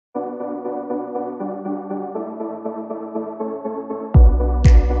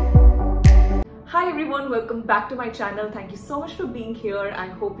Hi everyone, welcome back to my channel. Thank you so much for being here. I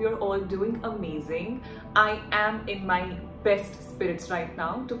hope you're all doing amazing. I am in my best spirits right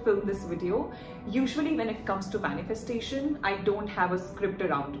now to film this video. Usually when it comes to manifestation, I don't have a script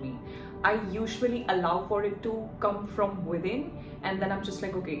around me. I usually allow for it to come from within, and then I'm just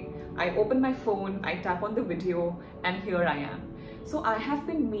like, okay, I open my phone, I tap on the video, and here I am. So I have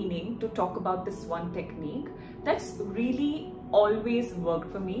been meaning to talk about this one technique that's really always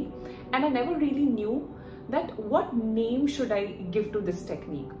worked for me, and I never really knew that what name should I give to this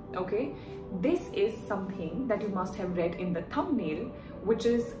technique. Okay, this is something that you must have read in the thumbnail, which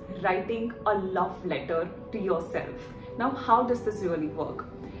is writing a love letter to yourself. Now, how does this really work?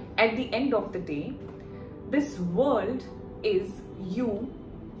 At the end of the day, this world is you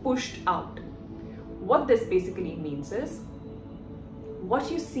pushed out. What this basically means is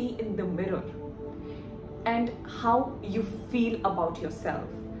what you see in the mirror and how you feel about yourself,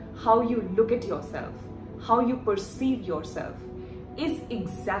 how you look at yourself, how you perceive yourself is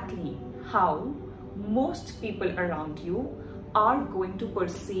exactly how most people around you are going to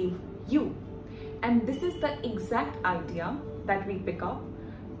perceive you. And this is the exact idea that we pick up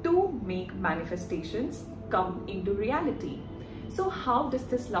to make manifestations come into reality. So how does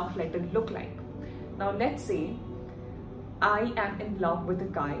this love letter look like? Now let's say I am in love with a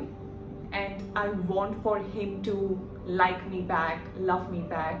guy and I want for him to like me back, love me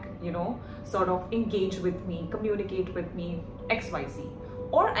back, sort of engage with me, communicate with me, XYZ.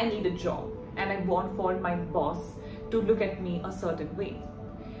 Or I need a job and I want for my boss to look at me a certain way.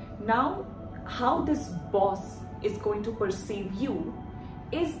 Now, how this boss is going to perceive you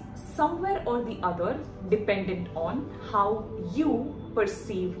is somewhere or the other dependent on how you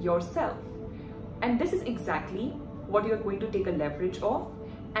perceive yourself. And this is exactly what you're going to take a leverage of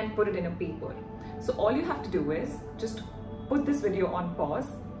and put it in a paper. So all you have to do is just put this video on pause,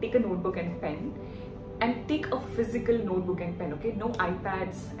 take a notebook and pen, and take a physical notebook and pen, okay? No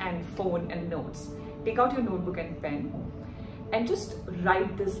iPads and phone and notes. Take out your notebook and pen and just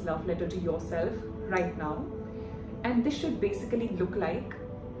write this love letter to yourself right now. And this should basically look like,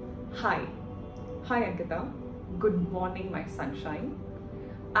 Hi Ankita, good morning my sunshine.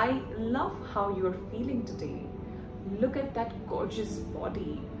 I love how you're feeling today. Look at that gorgeous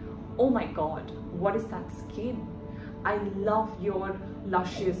body. Oh my God, what is that skin? I love your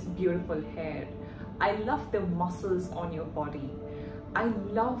luscious, beautiful hair. I love the muscles on your body. I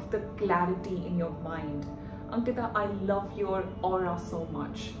love the clarity in your mind. Ankita, I love your aura so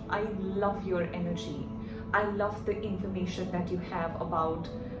much. I love your energy. I love the information that you have about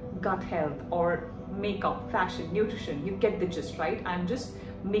gut health or makeup, fashion, nutrition. You get the gist, right? I'm just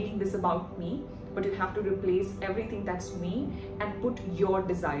making this about me, but you have to replace everything that's me and put your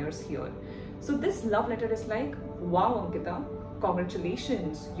desires here. So this love letter is like, wow Ankita,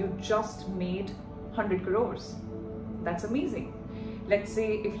 congratulations, you just made 100 crores. That's amazing. Let's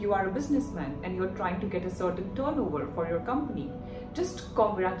say if you are a businessman and you're trying to get a certain turnover for your company, just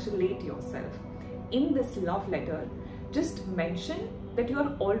congratulate yourself. In this love letter, just mention that you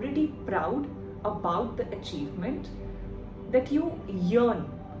are already proud about the achievement that you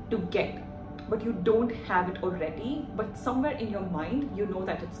yearn to get, but you don't have it already, but somewhere in your mind, you know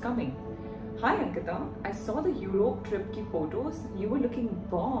that it's coming. Hi Ankita, I saw the Europe trip ki photos. You were looking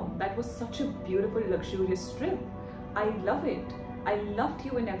bomb. That was such a beautiful, luxurious trip. I love it. I loved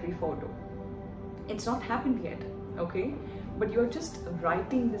you in every photo. It's not happened yet, okay? But you're just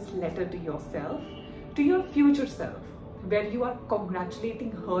writing this letter to yourself, to your future self, where you are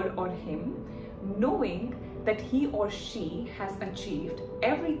congratulating her or him, knowing that he or she has achieved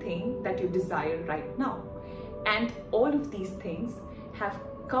everything that you desire right now. And all of these things have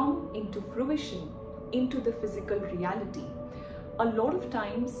come into fruition, into the physical reality. A lot of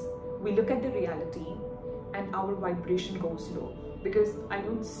times we look at the reality and our vibration goes low because I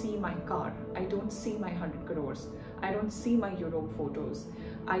don't see my car, I don't see my 100 crores, I don't see my Europe photos,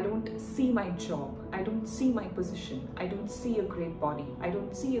 I don't see my job, I don't see my position, I don't see a great body, I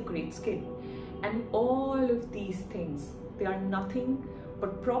don't see a great skin. And all of these things, they are nothing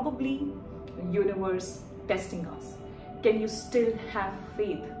but probably the universe testing us. Can you still have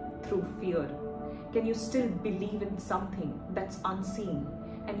faith through fear? Can you still believe in something that's unseen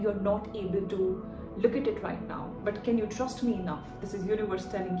and you're not able to look at it right now? But can you trust me enough? This is universe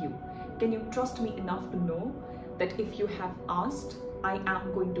telling you. Can you trust me enough to know that if you have asked, I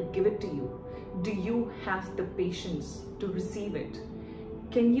am going to give it to you? Do you have the patience to receive it?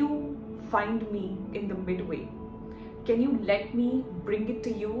 Can you find me in the midway? Can you let me bring it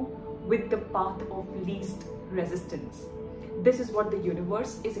to you with the path of least resistance? This is what the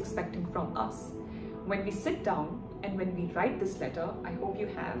universe is expecting from us. When we sit down and when we write this letter, I hope you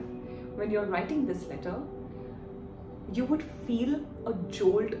have, when you're writing this letter, you would feel a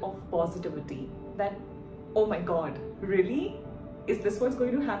jolt of positivity that, oh my God, really? Is this what's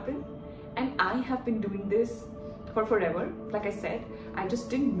going to happen? And I have been doing this for forever. Like I said, I just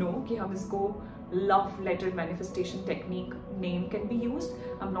didn't know कि हम इसको love letter manifestation technique name can be used.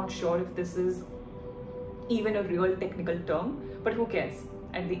 I'm not sure if this is even a real technical term, but who cares?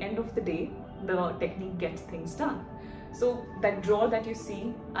 At the end of the day, the technique gets things done. So that drawer that you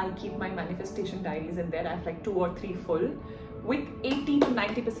see, I keep my manifestation diaries in there. I have like 2 or 3 full with 80 to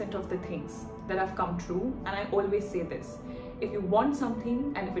 90% of the things that have come true. And I always say this, if you want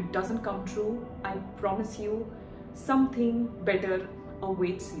something and if it doesn't come true, I promise you something better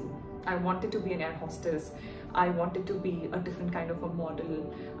awaits you. I wanted to be an air hostess. I wanted to be a different kind of a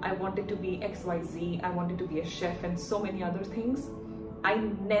model. I wanted to be XYZ. I wanted to be a chef and so many other things. I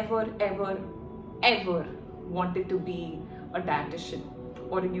never, ever, ever wanted to be a dietitian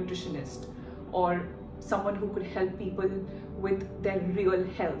or a nutritionist or someone who could help people with their real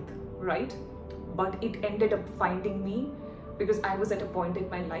health, right? But it ended up finding me because I was at a point in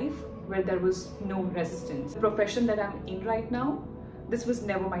my life where there was no resistance. The profession that I'm in right now, this was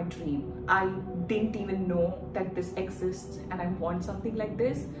never my dream. I didn't even know that this exists and I want something like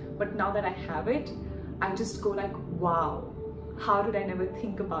this. But now that I have it, I just go like, wow, how did I never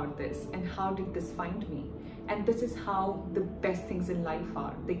think about this? And how did this find me? And this is how the best things in life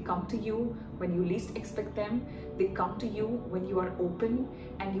are. They come to you when you least expect them. They come to you when you are open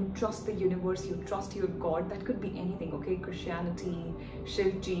and you trust the universe, you trust your God. That could be anything, okay? Christianity,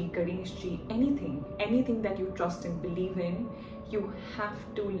 Shivji, Ganeshji, anything that you trust and believe in. You have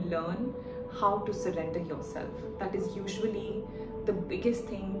to learn how to surrender yourself. That is usually the biggest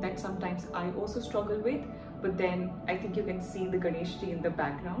thing that sometimes I also struggle with. But then I think you can see the Ganeshji in the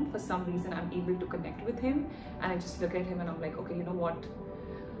background. For some reason, I'm able to connect with him. And I just look at him and I'm like, okay, you know what?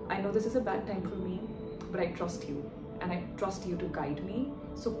 I know this is a bad time for me, but I trust you. And I trust you to guide me.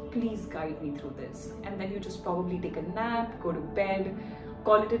 So please guide me through this. And then you just probably take a nap, go to bed,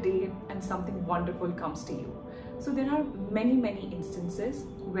 call it a day, and something wonderful comes to you. So there are many, many instances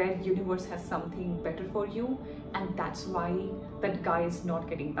where universe has something better for you, and that's why that guy is not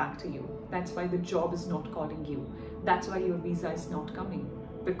getting back to you. That's why the job is not calling you. That's why your visa is not coming,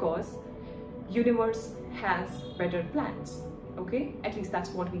 because universe has better plans. Okay, at least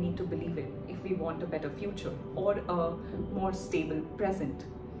that's what we need to believe in if we want a better future or a more stable present.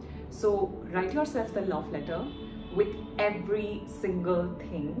 So write yourself the love letter with every single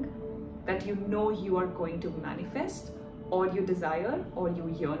thing that you know you are going to manifest, or you desire, or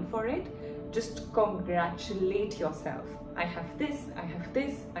you yearn for it. Just congratulate yourself. I have this, I have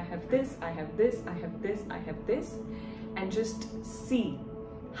this, I have this, I have this, I have this, I have this, and just see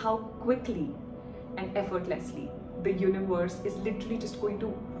how quickly and effortlessly the universe is literally just going to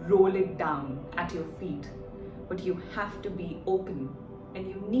roll it down at your feet. But you have to be open and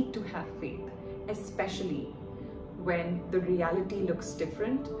you need to have faith, especially when the reality looks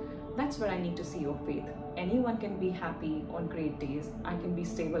different. That's where I need to see your faith. Anyone can be happy on great days. I can be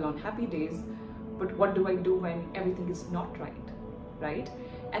stable on happy days. But what do I do when everything is not right? Right?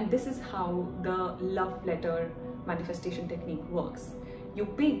 And this is how the love letter manifestation technique works. You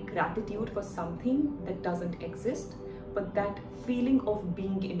pay gratitude for something that doesn't exist, but that feeling of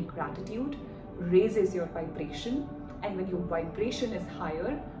being in gratitude raises your vibration. And when your vibration is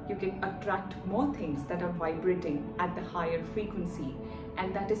higher, you can attract more things that are vibrating at the higher frequency.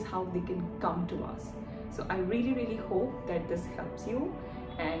 And that is how they can come to us. So I really, really hope that this helps you.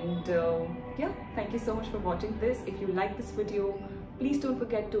 And yeah, thank you so much for watching this. If you like this video, please don't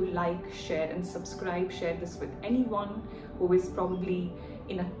forget to like, share and subscribe. Share this with anyone who is probably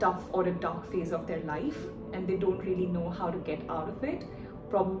in a tough or a dark phase of their life and they don't really know how to get out of it.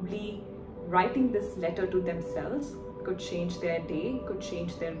 Probably writing this letter to themselves could change their day, could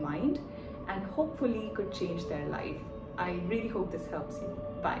change their mind, and hopefully could change their life. I really hope this helps you.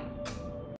 Bye.